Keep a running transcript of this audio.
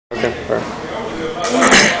Okay. All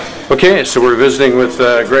right. Okay, so we're visiting with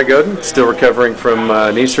Greg Oden, still recovering from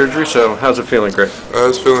knee surgery. So how's it feeling, Greg?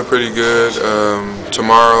 It's feeling pretty good.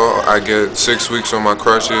 Tomorrow I get 6 weeks on my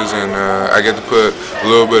crutches, and I get to put a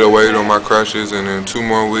little bit of weight on my crutches, and in 2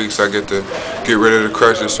 more weeks I get to get rid of the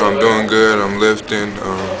crutches. So I'm doing good. I'm lifting,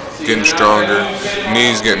 getting stronger.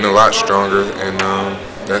 Knees getting a lot stronger, and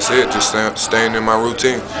that's it. Just staying in my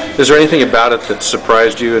routine. Is there anything about it that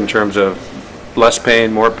surprised you in terms of less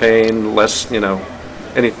pain, more pain, less,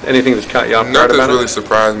 anything that's caught you off guard about it? Nothing's really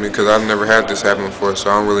surprised me because I've never had this happen before, so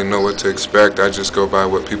I don't really know what to expect. I just go by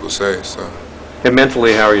what people say. So. And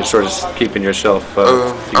mentally, how are you sort of keeping yourself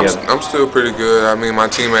together? I'm still pretty good. I mean, my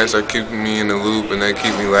teammates are keeping me in the loop, and they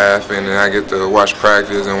keep me laughing, and I get to watch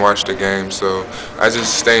practice and watch the game. So I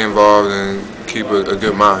just stay involved and keep a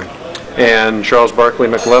good mind. And Charles Barkley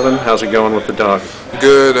McLovin, how's it going with the dog?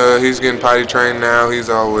 Good. He's getting potty trained now. He's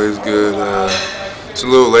always good. He's a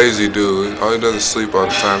little lazy dude. All he does is sleep all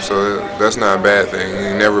the time, so that's not a bad thing.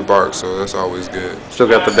 He never barks, so that's always good. Still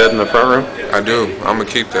got the bed in the front room? I do. I'm going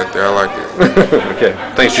to keep that there. I like it. Okay.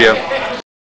 Thanks, Gio.